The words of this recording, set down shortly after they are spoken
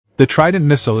The Trident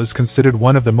missile is considered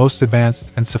one of the most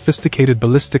advanced and sophisticated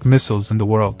ballistic missiles in the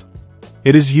world.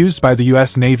 It is used by the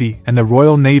US Navy and the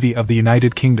Royal Navy of the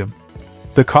United Kingdom.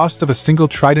 The cost of a single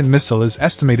Trident missile is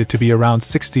estimated to be around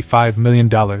 $65 million,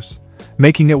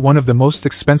 making it one of the most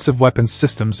expensive weapons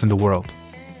systems in the world.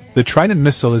 The Trident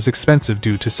missile is expensive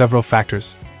due to several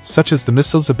factors, such as the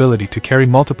missile's ability to carry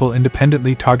multiple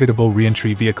independently targetable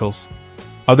re-entry vehicles.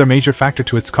 Other major factor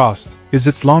to its cost is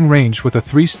its long range with a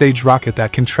 3-stage rocket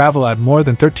that can travel at more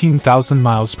than 13,000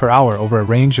 miles per hour over a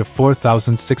range of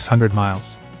 4,600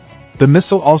 miles. The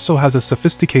missile also has a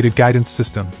sophisticated guidance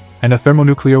system and a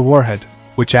thermonuclear warhead,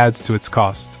 which adds to its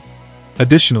cost.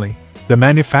 Additionally, the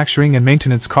manufacturing and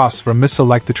maintenance costs for a missile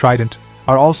like the Trident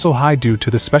are also high due to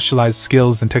the specialized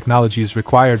skills and technologies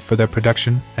required for their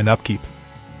production and upkeep.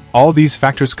 All these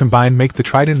factors combined make the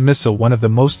Trident missile one of the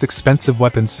most expensive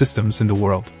weapons systems in the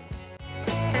world.